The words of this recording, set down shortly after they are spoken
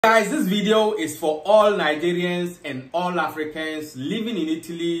Guys, this video is for all Nigerians and all Africans living in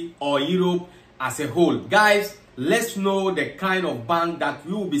Italy or Europe as a whole. Guys, let's know the kind of bank that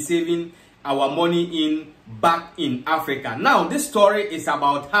we will be saving our money in back in Africa. Now, this story is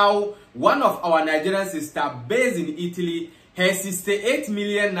about how one of our Nigerian sisters based in Italy, her 68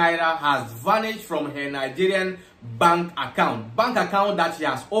 million naira has vanished from her Nigerian bank account that she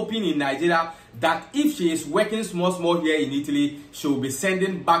has opened in Nigeria, that if she is working small here in Italy, she will be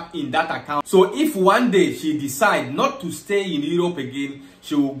sending back in that account. So if one day she decides not to stay in Europe again,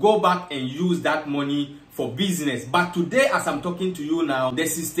 she will go back and use that money for business. But today, as I'm talking to you now, the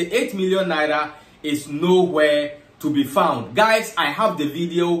 68 million naira is nowhere to be found. Guys, I have the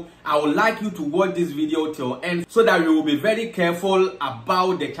video. I would like you to watch this video till end so that we will be very careful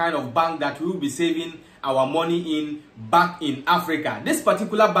about the kind of bank that we will be saving our money in back in Africa. This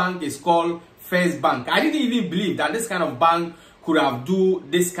particular bank is called First Bank. I didn't even believe that this kind of bank could have do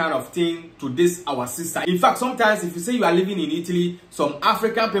this kind of thing to this our sister. In fact, sometimes if you say you are living in Italy, some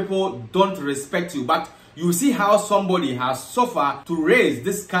African people don't respect you, but you see how somebody has suffered to raise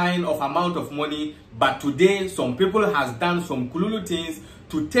this kind of amount of money, but today some people has done some clueless things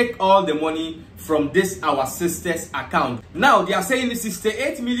to take all the money from this our sister's account. Now they are saying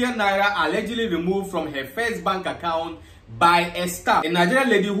 68 million naira allegedly removed from her First Bank account by a staff. A Nigerian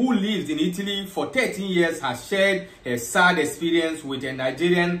lady who lives in Italy for 13 years has shared her sad experience with a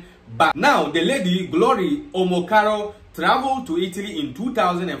Nigerian bank. Now the lady, Glory Omokaro, traveled to Italy in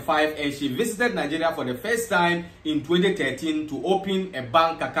 2005 and she visited Nigeria for the first time in 2013 to open a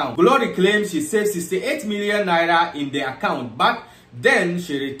bank account. Glory claims she saved 68 million naira in the account, but then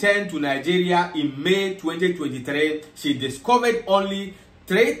she returned to Nigeria in May 2023. She discovered only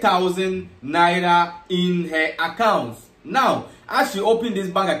 3,000 naira in her accounts. Now, as she opened this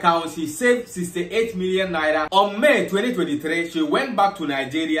bank account, she saved 68 million naira. On May 2023, she went back to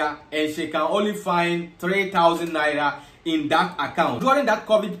Nigeria and she can only find 3,000 naira in that account. During that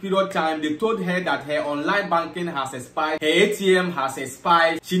COVID period time, they told her that her online banking has expired, her ATM has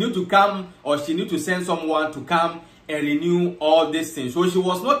expired. She need to come, or she need to send someone to come and renew all these things. So she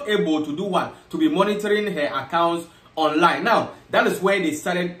was not able to do what? To be monitoring her accounts online. Now, that is where they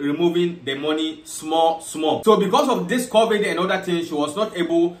started removing the money small. So because of this COVID and other things, she was not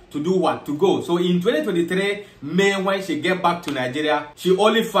able to do what? To go. So in 2023, May, when she get back to Nigeria, she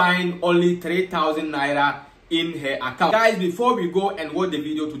only find only 3,000 naira in her account. Guys, before we go and watch the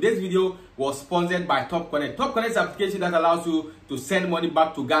video, today's video was sponsored by Top Connect. Top Connect is an application that allows you to send money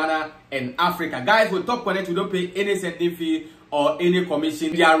back to Ghana and Africa. Guys, with Top Connect, you don't pay any sending fee or any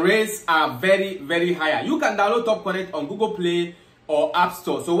commission. Their rates are very higher. You can download Top Connect on Google Play or App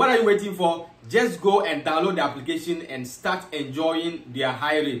Store. So what are you waiting for? Just go and download the application and start enjoying their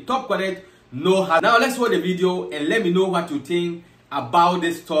high rate. Top Connect, no hassle. Now let's watch the video and let me know what you think about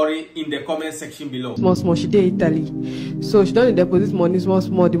this story in the comment section below. Small, she did Italy. So she don't deposit money small.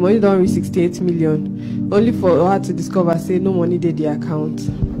 The money don't reach 68 million. Only for her to discover, say no money did the account.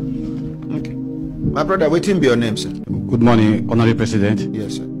 Okay. My brother, waiting be your name, sir. Good morning, Honorable President.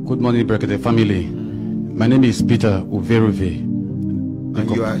 Yes, sir. Good morning, Brekete family. My name is Peter Uveruve.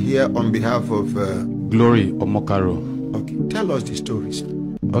 And you are here on behalf of... Glory Omokaro. Okay. Tell us the story, sir.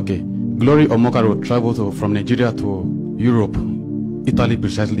 Okay. Glory Omokaro traveled from Nigeria to Europe, Italy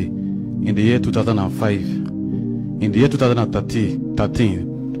precisely, in the year 2005. In the year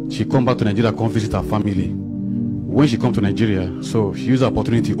 2013, she come back to Nigeria, come visit her family. When she come to Nigeria, so she used the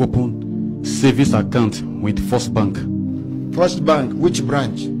opportunity to open savings account with First Bank. First Bank, which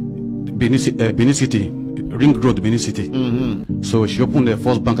branch? Benin City, Ring Road, Benin City. So she opened a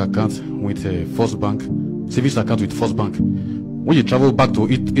First Bank account with First Bank, savings account with First Bank. When she traveled back to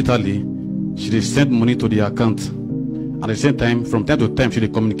Italy, she sent money to the account. At the same time, from time to time, she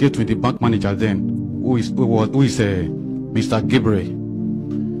communicate with the bank manager then, who is Mr. Gabriel.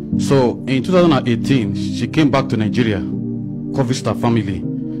 So in 2018, she came back to Nigeria, come visit her family.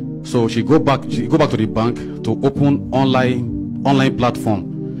 So she go back to the bank to open online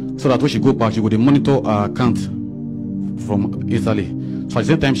platform, so that when she go back, she would monitor her account from Italy. So at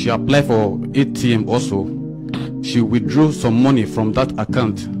the same time, she applied for ATM also. She withdrew some money from that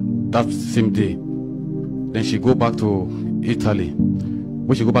account that same day. Then she go back to Italy.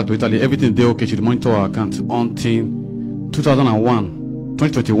 When she go back to Italy, everything there okay. She monitor her account until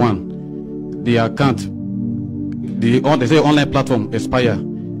 2021. The account, they say online platform expire,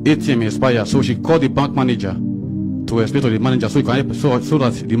 ATM expire. So she called the bank manager to explain to the manager so he can help, so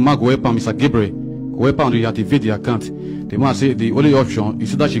that the man go help her, Mr. Gabriel, go help her to reactivate the account. The man say the only option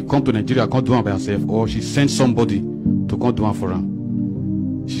is that she come to Nigeria, can't do it by herself, or she send somebody to come do it for her.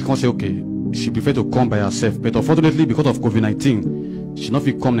 She can't say okay. She preferred to come by herself, but unfortunately, because of COVID-19, she not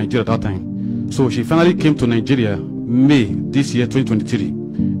fit come Nigeria at that time. So she finally came to Nigeria May this year, 2023.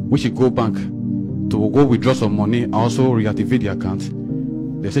 When she go bank to go withdraw some money and also reactivate the account,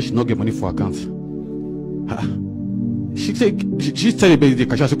 they say she not get money for account. She said she tell the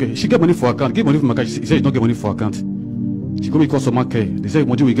cashier, okay, she get money for account, give money for my account. She said she not get money for account. She go because of market. They say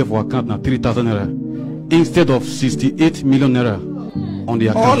money we get for account now 3,000 naira instead of 68 million naira on the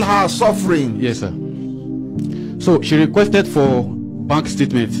account. All her suffering. Yes, sir. So she requested for bank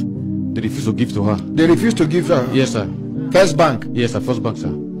statement. They refused to give to her. They refused to give her? Yes, sir. First Bank? Yes, sir. First Bank,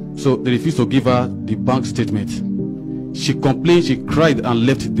 sir. So they refused to give her the bank statement. She complained, she cried and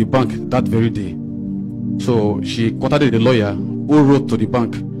left the bank that very day. So she contacted the lawyer who wrote to the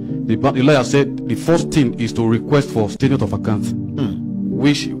bank. The lawyer said the first thing is to request for statement of account,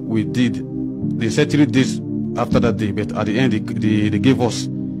 which we did. They said 3 days after that day, but at the end they gave us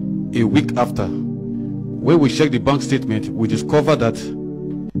a week after. When we checked the bank statement, we discovered that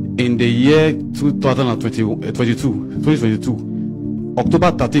in the year 2022,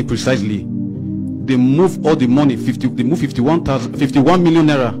 October 13 precisely, they moved all the money, they moved 51 million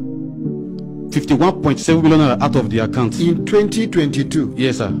naira, 51.7 million naira out of the account. In 2022?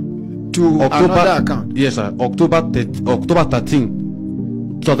 Yes, sir. To another account? Yes, sir. October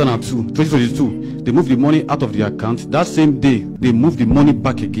 13, 2022, they moved the money out of the account. That same day, they moved the money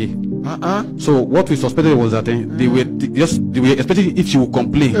back again. So what we suspected was that they were expecting if she would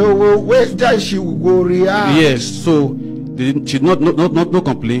complain. Where that she would go react? Yes. So she not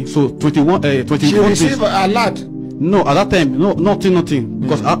complain. So 21 she received a lot. No, at that time, nothing.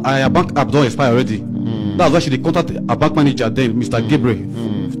 Because our bank app don't expire already. That's why she contacted a bank manager then, Mr. Gabriel,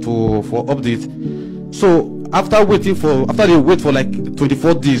 for update. So after they wait for like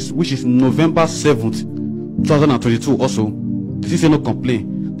 24 days, which is November 7th, 2022 also, they still no complaint.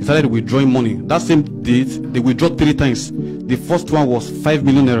 They started withdrawing money. That same date, they withdrew 3 times. The first one was 5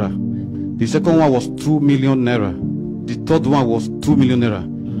 million naira. The second one was 2 million naira. The third one was 2 million naira.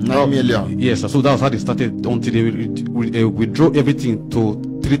 9 million. Yes, so that was how they started until they withdrew everything to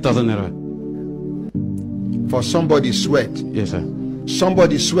 3,000 naira. For somebody's sweat. Yes, sir.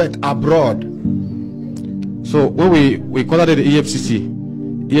 Somebody's sweat abroad. So when we contacted the EFCC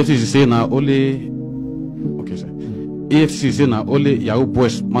say now only, okay, sir. EFCC say now only Yahoo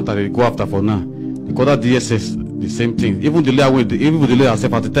boys matter they go after for now. They contacted DSS, the same thing. Even the lawyer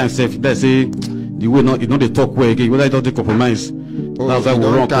herself at the time they say the way they talk way again, whether it don't compromise. That's why we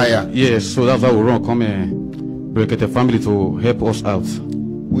run. Yes, so that's why we run. Come and break the family to help us out.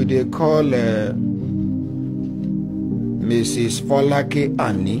 We they call Mrs. Folake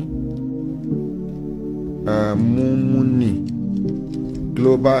Annie Mumuni,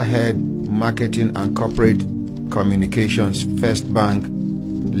 Global Head Marketing and Corporate Communications, First Bank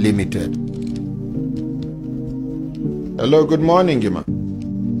Limited. Hello, good morning, Gima.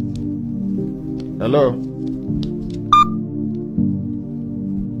 Hello.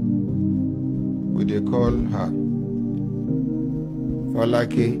 We they call her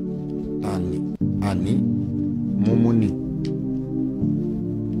Folake Annie Mumuni.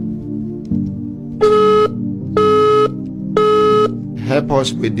 Help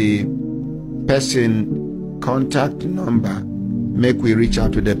us with the person contact number. Make we reach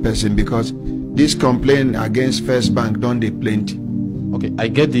out to the person because this complaint against First Bank don't they plenty. Okay, I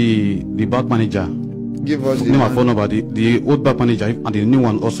get the bank manager. Give us the phone number. The old bank manager and the new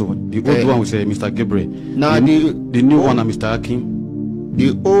one also. The old one we say Mr. Gabriel. Now the new one is Mr. Akin.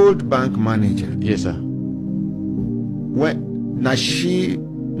 The old bank manager. Yes, sir. When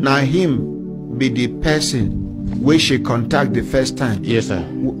him be the person where she contact the first time. Yes, sir.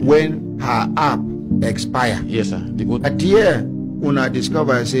 When her app expire. Yes, sir. At the year when I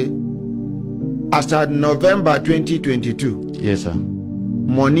discover say after November 2022. Yes, sir.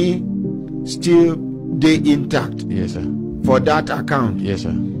 Money still they intact. Yes, sir. For that account. Yes,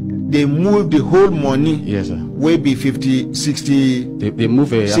 sir. They move the whole money. Yes, sir. Way be 50, 60. They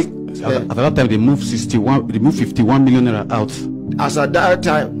move at that time they move 61. They move 51 million naira out. As at that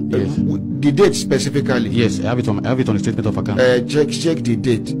time, yes. The date specifically. Yes, I have it on the statement of account. Check the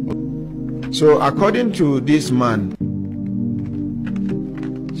date. So according to this man,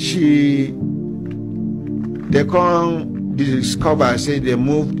 they come discover say they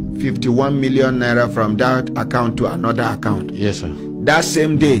moved 51 million naira from that account to another account. Yes, sir. That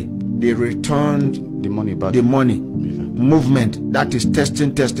same day they returned the money back. The money. Yes, sir. Movement. That is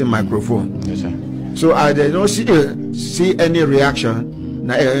testing microphone. Yes, sir. So I did not see any reaction.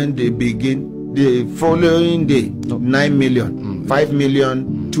 Now they begin the following day. 9 million, 5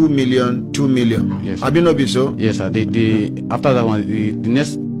 million, 2 million, 2 million. Yes. Have you not been so? Yes, sir. After that one, the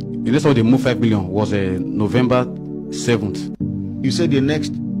next one they moved 5 million was November 7th. You said the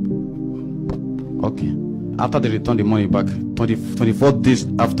next. Okay. After they return the money back, 24 days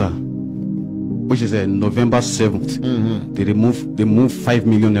after, which is November 7th, they remove 5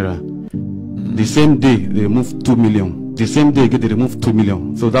 million naira. The same day they remove 2 million. The same day again they remove 2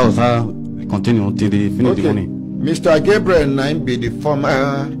 million. So that was how it continued until they finished the money. Mr. Gabriel Naim be the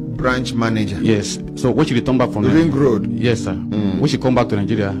former branch manager. Yes. So when she returned back from Ring Road. Yes, sir. When she come back to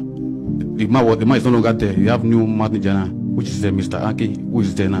Nigeria, the man is no longer there. You have new manager now, which is Mr. Aki, who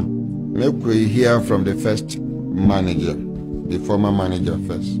is there now. Let we hear from the first manager, the former manager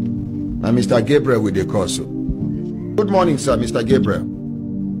first. Now, Mr. Gabriel with the call. So. Good morning, sir, Mr. Gabriel.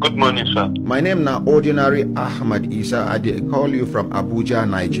 Good morning, sir. My name now Ordinary Ahmad Isa. I call you from Abuja,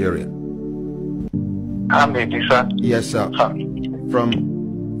 Nigeria. Ahmed Isa? Yes, sir. From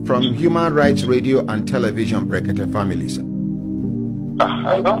Human Rights Radio and Television Brekete family, sir.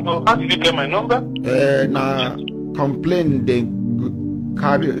 I don't know. How did you get my number? Now, complaint they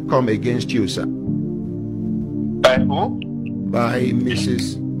come against you, sir. By who? By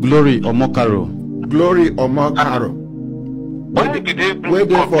Mrs. Glory Omokaro. Glory Omokaro. Why did they bring Wait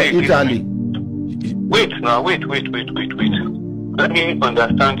there for Italy. Wait. Let me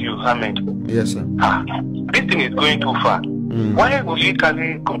understand you, Ahmed. Yes, sir. This thing is going too far. Why will she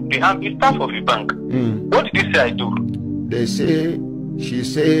carry the staff of the bank? What did they say I do? They say, she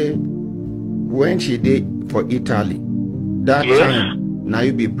say, when she did for Italy, that time, now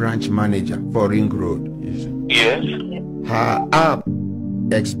you be branch manager for Ring Road. Yes. Her app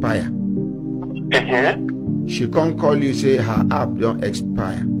expire. She can't call you say her app don't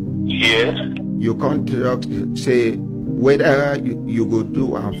expire. Yes. You can't talk, say whether you go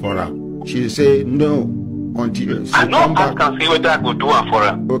do and for her. She say no until she I know come back. I can say whether I go do and for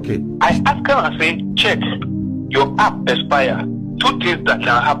her. Okay. I ask her and say, check, your app expire. Two things that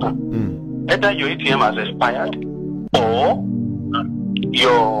can happen. Either your ATM has expired or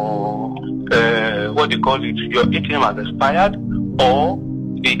your what do you call it? Your ATM has expired or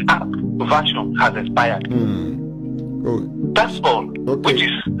the app version has expired. That's all. Okay. Which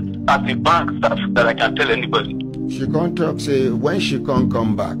is at the bank stuff that I can tell anybody. She can't talk say when she can't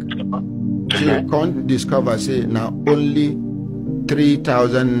come back. She can't discover say now only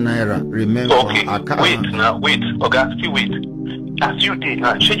 3,000 naira remain for her account. Wait. Okay, still wait. As you did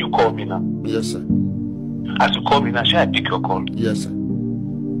now, shall you call me now? Yes, sir. As you call me now, shall I pick your call? Yes, sir.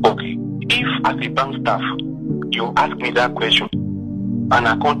 Okay. If as a bank staff you ask me that question and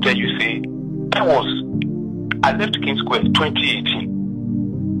I can't tell you, say I left King Square 2018.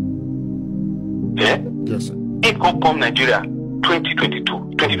 Yeah? Yes, sir. It come Nigeria 2022,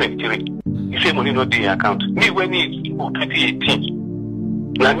 2023. You say money not in account. Me when it's 2018.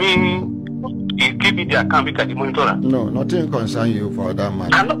 I mean, he give me the account because the monitor. No, nothing concern you for that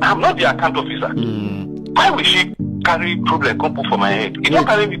matter. I'm not the account officer. Why will she carry problem come put for my head? You don't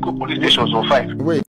carry me go police stations on 5. Wait.